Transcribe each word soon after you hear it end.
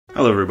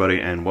Hello everybody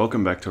and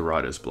welcome back to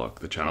Writer's Block,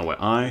 the channel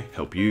where I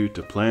help you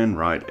to plan,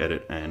 write,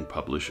 edit and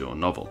publish your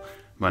novel.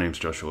 My name's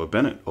Joshua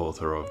Bennett,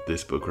 author of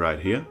this book right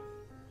here.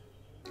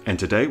 And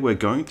today we're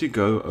going to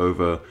go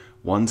over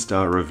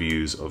 1-star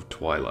reviews of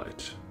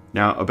Twilight.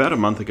 Now, about a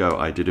month ago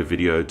I did a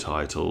video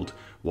titled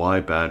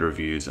Why Bad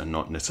Reviews Are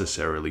Not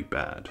Necessarily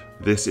Bad.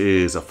 This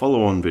is a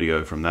follow-on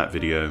video from that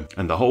video,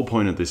 and the whole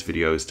point of this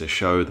video is to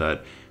show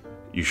that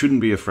you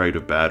shouldn't be afraid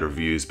of bad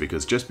reviews,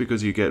 because just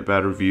because you get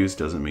bad reviews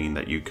doesn't mean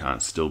that you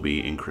can't still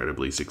be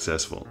incredibly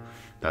successful.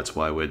 That's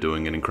why we're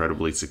doing an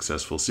incredibly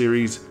successful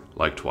series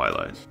like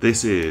Twilight.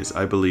 This is,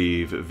 I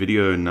believe,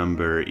 video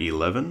number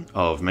 11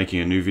 of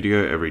making a new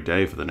video every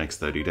day for the next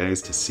 30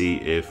 days to see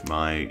if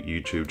my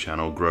YouTube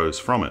channel grows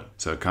from it.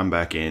 So come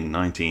back in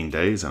 19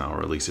 days and I'll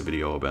release a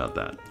video about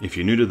that. If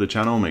you're new to the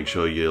channel, make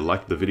sure you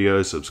like the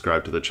video,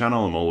 subscribe to the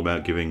channel. I'm all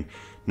about giving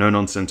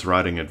no-nonsense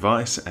writing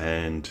advice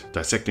and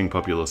dissecting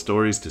popular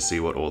stories to see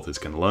what authors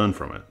can learn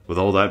from it. With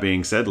all that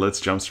being said,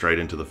 let's jump straight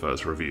into the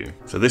first review.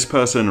 So this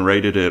person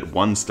rated it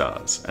 1 star,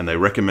 and they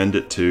recommend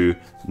it to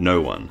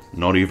no one,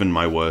 not even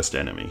my worst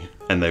enemy.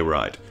 And they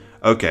write,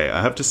 "Okay,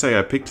 I have to say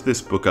I picked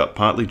this book up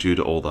partly due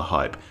to all the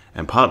hype,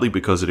 and partly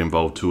because it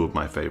involved 2 of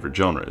my favorite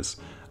genres.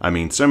 I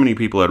mean, so many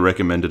people had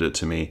recommended it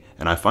to me,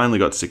 and I finally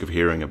got sick of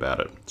hearing about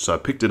it. So I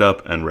picked it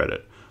up and read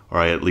it, or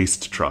I at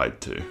least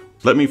tried to.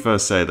 Let me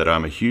first say that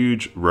I'm a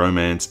huge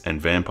romance and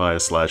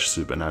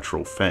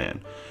vampire/supernatural fan,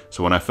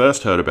 so when I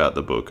first heard about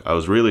the book, I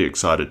was really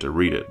excited to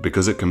read it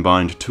because it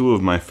combined 2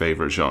 of my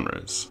favorite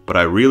genres. But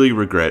I really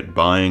regret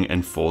buying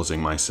and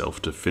forcing myself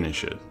to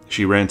finish it."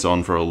 She rants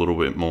on for a little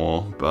bit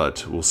more,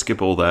 but we'll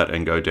skip all that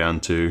and go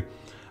down to,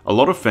 "A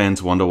lot of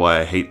fans wonder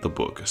why I hate the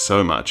book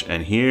so much,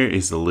 and here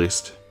is the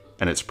list,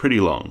 and it's pretty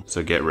long,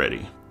 so get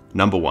ready.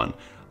 Number 1.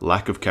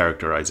 Lack of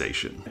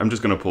characterization." I'm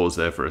just going to pause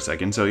there for a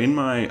second. So in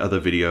my other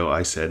video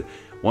I said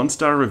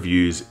 1-star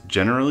reviews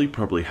generally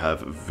probably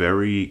have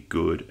very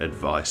good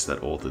advice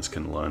that authors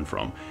can learn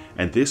from.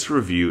 And this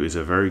review is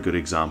a very good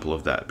example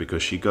of that,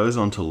 because she goes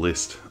on to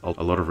list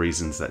a lot of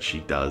reasons that she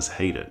does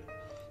hate it.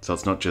 So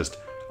it's not just,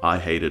 "I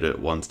hated it,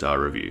 1-star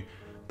review."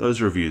 Those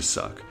reviews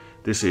suck.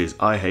 This is,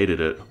 "I hated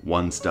it,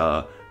 1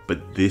 star,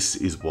 but this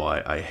is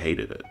why I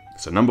hated it."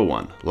 So number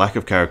 1, lack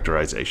of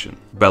characterization.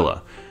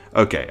 Bella.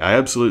 "Okay, I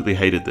absolutely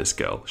hated this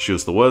girl. She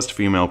was the worst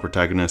female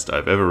protagonist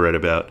I've ever read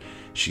about.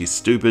 She's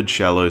stupid,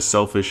 shallow,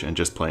 selfish, and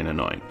just plain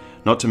annoying.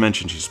 Not to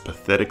mention she's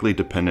pathetically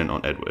dependent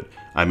on Edward.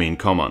 I mean,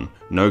 come on,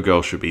 no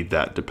girl should be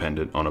that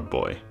dependent on a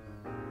boy."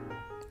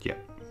 Yeah.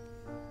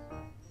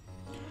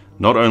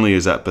 Not only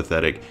is that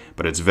pathetic,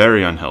 but it's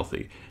very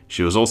unhealthy.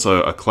 She was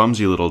also a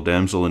clumsy little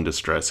damsel in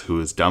distress who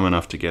was dumb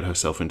enough to get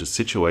herself into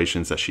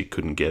situations that she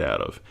couldn't get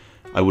out of.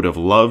 I would have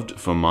loved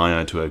for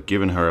Maya to have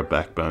given her a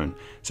backbone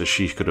so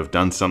she could have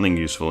done something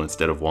useful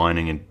instead of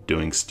whining and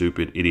doing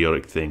stupid,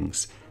 idiotic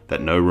things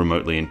that no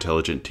remotely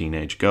intelligent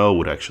teenage girl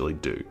would actually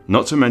do.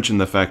 Not to mention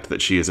the fact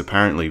that she is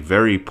apparently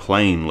very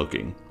plain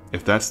looking.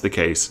 If that's the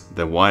case,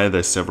 then why are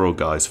there several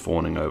guys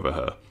fawning over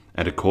her?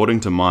 And according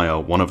to Maya,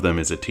 one of them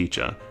is a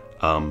teacher.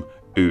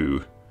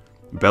 Ooh.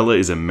 Bella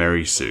is a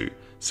Mary Sue.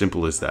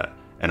 Simple as that.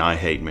 And I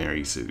hate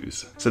Mary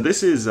Sues. So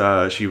this is,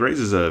 she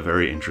raises a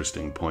very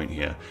interesting point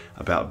here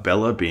about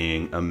Bella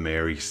being a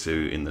Mary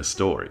Sue in the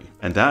story.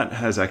 And that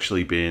has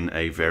actually been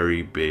a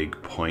very big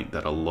point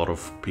that a lot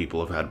of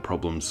people have had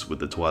problems with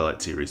the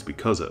Twilight series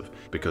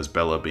because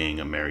Bella being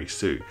a Mary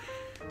Sue.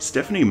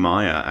 Stephanie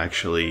Meyer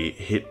actually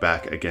hit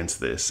back against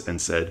this and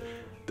said,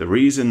 the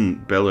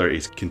reason Bella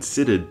is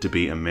considered to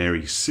be a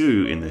Mary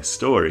Sue in this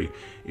story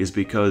is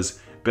because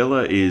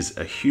Bella is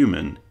a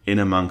human in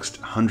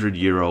amongst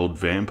 100-year-old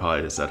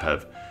vampires that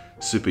have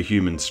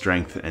superhuman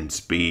strength and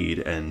speed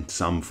and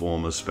some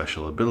form of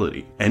special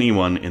ability.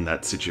 Anyone in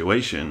that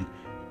situation,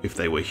 if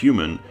they were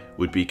human,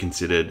 would be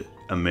considered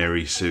a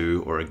Mary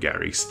Sue or a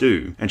Gary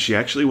Stu. And she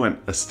actually went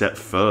a step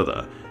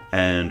further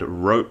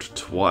and wrote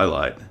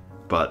Twilight,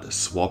 but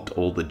swapped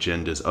all the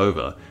genders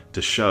over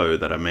to show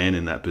that a man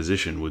in that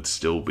position would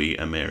still be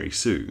a Mary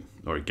Sue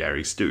or a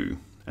Gary Stu.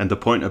 And the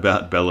point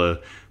about Bella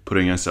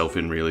putting herself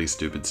in really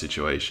stupid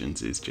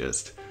situations is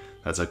just,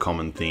 that's a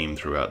common theme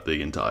throughout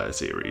the entire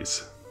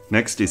series.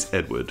 Next is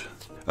Edward.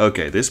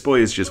 "Okay, this boy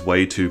is just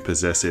way too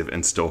possessive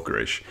and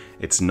stalkerish.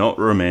 It's not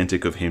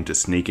romantic of him to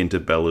sneak into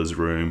Bella's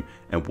room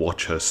and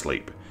watch her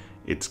sleep.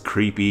 It's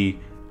creepy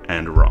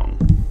and wrong."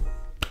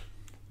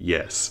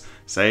 Yes,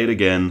 say it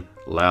again,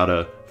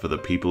 louder for the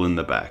people in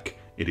the back.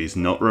 It is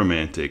not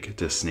romantic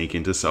to sneak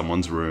into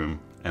someone's room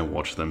and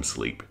watch them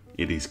sleep.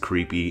 It is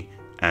creepy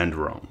and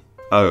wrong.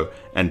 Oh,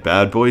 and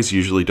bad boys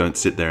usually don't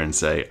sit there and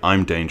say,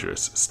 "I'm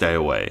dangerous, stay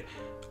away,"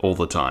 all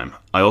the time.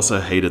 I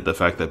also hated the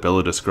fact that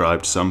Bella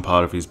described some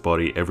part of his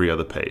body every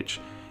other page.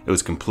 It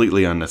was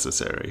completely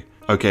unnecessary.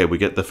 Okay, we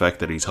get the fact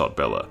that he's hot,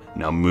 Bella.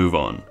 Now move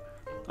on.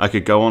 I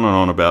could go on and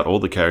on about all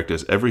the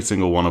characters. Every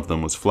single one of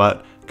them was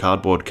flat,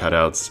 cardboard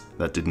cutouts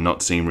that did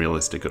not seem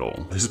realistic at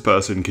all. This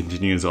person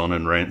continues on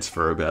and rants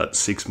for about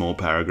 6 more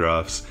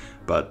paragraphs,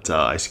 but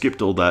I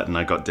skipped all that and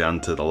I got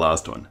down to the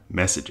last one.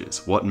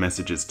 Messages. What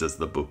messages does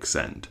the book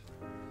send?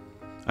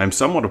 I'm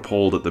somewhat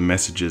appalled at the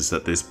messages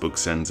that this book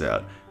sends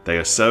out. They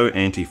are so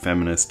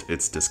anti-feminist,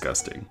 it's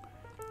disgusting.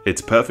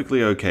 It's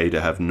perfectly okay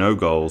to have no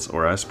goals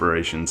or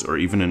aspirations or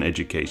even an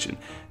education.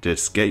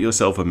 Just get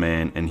yourself a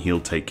man and he'll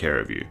take care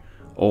of you.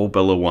 All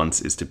Bella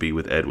wants is to be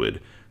with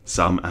Edward.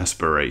 Some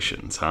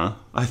aspirations, huh?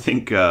 I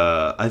think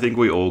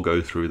we all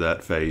go through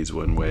that phase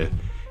when we're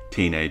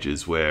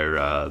teenagers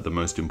where the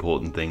most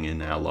important thing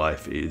in our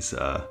life is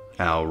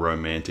our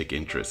romantic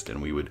interest,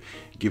 and we would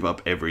give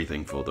up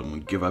everything for them.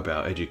 We'd give up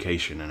our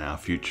education and our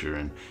future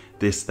and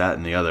this, that,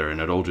 and the other, and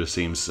it all just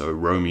seems so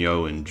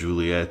Romeo and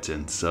Juliet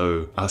and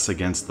so us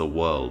against the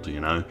world,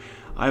 you know?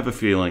 I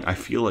feel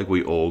like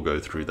we all go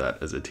through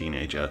that as a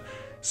teenager,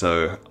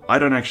 so I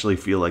don't actually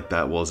feel like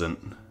that wasn't,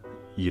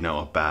 you know,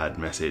 a bad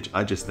message.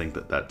 I just think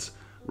that that's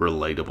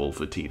relatable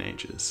for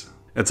teenagers.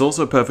 It's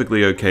also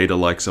perfectly okay to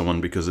like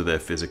someone because of their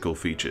physical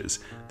features.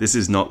 This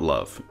is not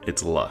love,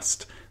 it's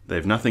lust. They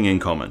have nothing in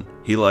common.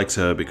 He likes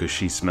her because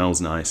she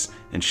smells nice,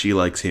 and she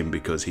likes him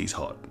because he's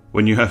hot.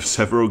 When you have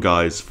several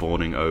guys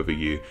fawning over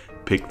you,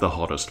 pick the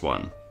hottest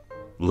one.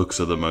 Looks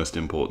are the most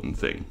important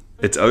thing.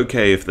 It's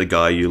okay if the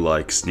guy you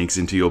like sneaks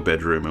into your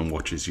bedroom and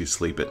watches you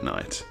sleep at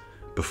night,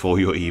 before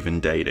you're even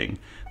dating.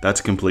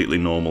 That's completely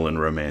normal and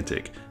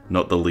romantic,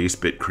 not the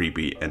least bit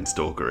creepy and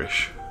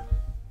stalkerish.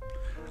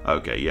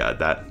 Okay, yeah,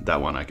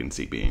 that one I can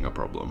see being a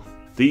problem.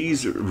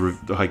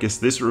 I guess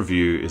this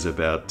review is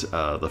about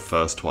the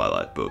first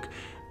Twilight book,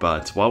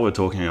 but while we're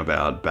talking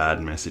about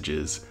bad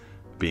messages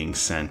being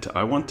sent,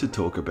 I want to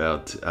talk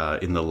about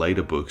in the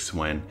later books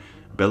when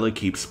Bella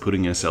keeps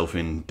putting herself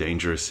in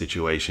dangerous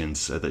situations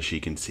so that she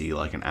can see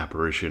like an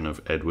apparition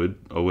of Edward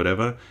or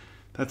whatever.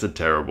 That's a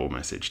terrible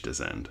message to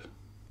send.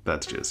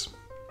 That's just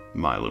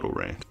my little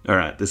rant.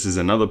 Alright, this is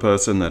another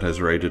person that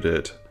has rated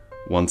it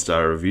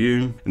 1-star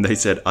review, and they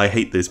said, I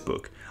hate this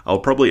book. I'll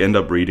probably end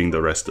up reading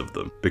the rest of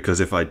them, because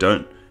if I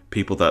don't,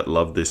 people that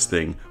love this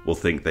thing will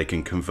think they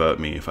can convert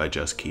me if I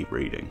just keep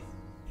reading.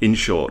 In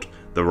short,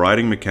 the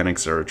writing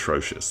mechanics are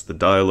atrocious, the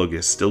dialogue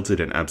is stilted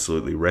and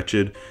absolutely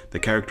wretched, the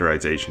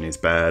characterization is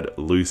bad,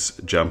 loose,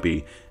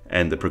 jumpy,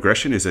 and the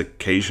progression is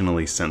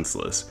occasionally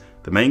senseless.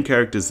 The main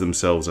characters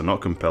themselves are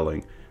not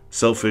compelling,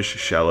 selfish,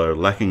 shallow,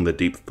 lacking the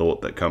deep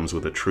thought that comes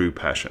with a true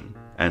passion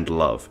and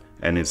love,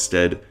 and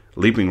instead,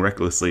 leaping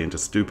recklessly into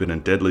stupid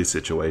and deadly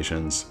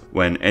situations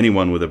when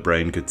anyone with a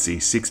brain could see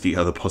 60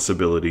 other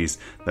possibilities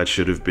that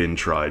should have been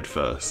tried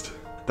first.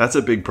 That's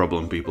a big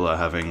problem people are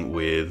having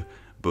with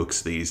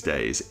books these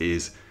days,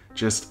 is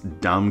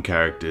just dumb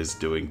characters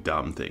doing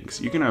dumb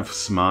things. You can have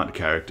smart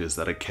characters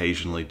that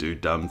occasionally do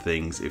dumb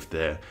things if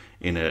they're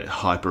in a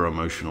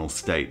hyper-emotional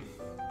state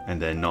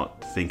and they're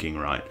not thinking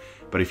right.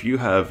 But if you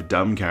have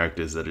dumb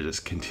characters that are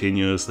just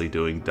continuously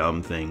doing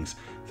dumb things,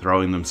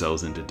 throwing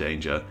themselves into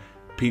danger,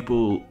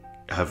 people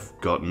have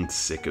gotten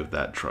sick of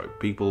that trope.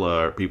 People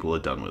are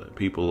done with it.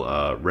 People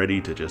are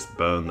ready to just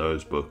burn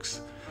those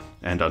books.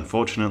 And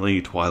unfortunately,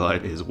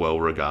 Twilight is well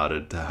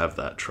regarded to have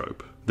that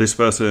trope. This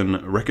person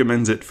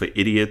recommends it for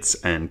idiots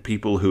and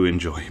people who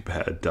enjoy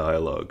bad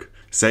dialogue.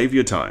 Save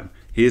your time.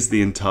 Here's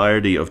the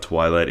entirety of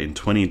Twilight in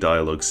 20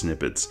 dialogue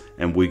snippets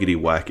and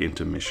wiggity-whack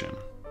intermission.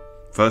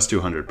 First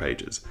 200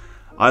 pages.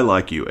 I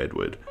like you,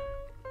 Edward.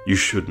 You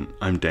shouldn't.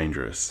 I'm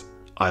dangerous.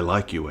 I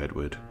like you,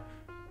 Edward.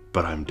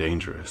 But I'm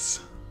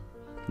dangerous.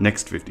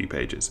 Next 50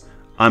 pages.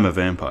 I'm a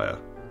vampire.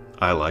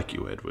 I like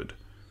you, Edward.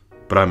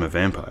 But I'm a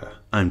vampire.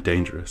 I'm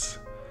dangerous.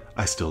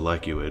 I still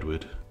like you,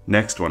 Edward.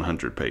 Next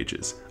 100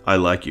 pages. I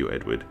like you,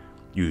 Edward.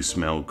 You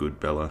smell good,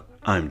 Bella.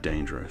 I'm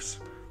dangerous.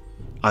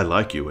 I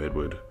like you,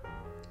 Edward.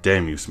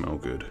 Damn, you smell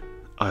good.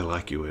 I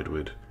like you,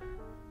 Edward.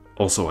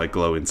 Also, I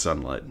glow in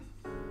sunlight.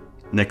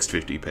 Next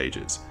 50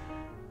 pages.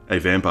 A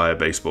vampire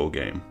baseball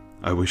game.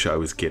 I wish I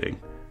was kidding.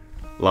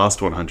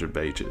 Last 100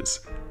 pages.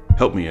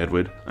 Help me,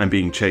 Edward. I'm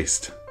being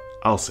chased.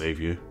 I'll save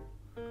you.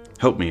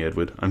 Help me,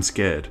 Edward. I'm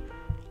scared.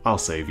 I'll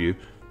save you.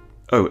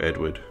 Oh,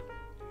 Edward.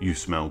 You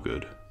smell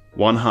good.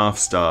 1/2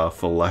 star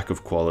for lack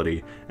of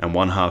quality, and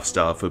 1/2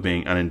 star for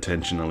being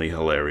unintentionally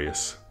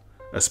hilarious.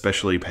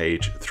 Especially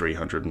page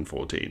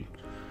 314.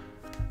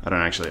 I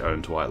don't actually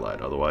own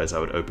Twilight, otherwise I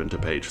would open to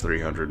page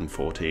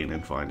 314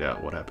 and find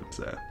out what happens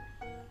there.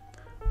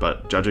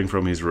 But judging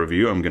from his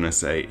review, I'm gonna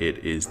say it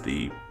is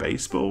the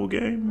baseball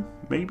game,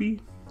 maybe?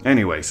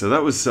 Anyway, so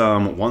that was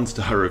some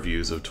 1-star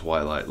reviews of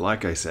Twilight.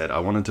 Like I said, I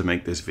wanted to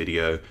make this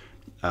video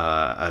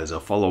as a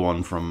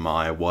follow-on from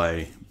my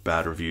why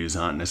bad reviews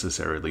aren't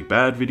necessarily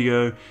bad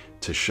video,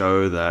 to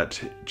show that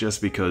just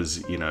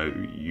because, you know,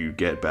 you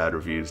get bad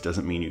reviews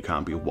doesn't mean you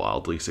can't be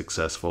wildly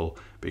successful,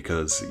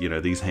 because, you know,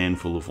 these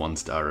handful of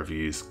 1-star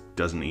reviews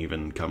doesn't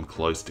even come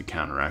close to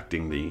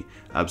counteracting the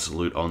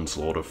absolute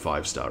onslaught of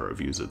 5-star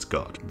reviews it's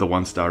got. The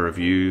 1-star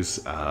reviews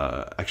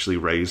actually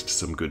raised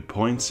some good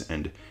points,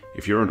 and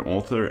if you're an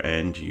author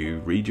and you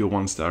read your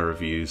 1-star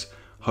reviews,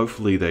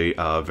 hopefully they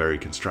are very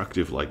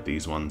constructive like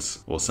these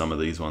ones, or some of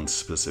these ones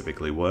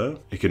specifically were.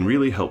 It can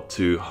really help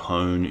to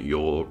hone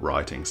your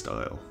writing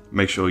style.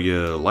 Make sure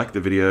you like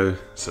the video,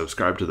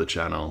 subscribe to the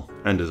channel,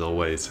 and as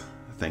always,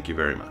 thank you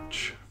very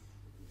much.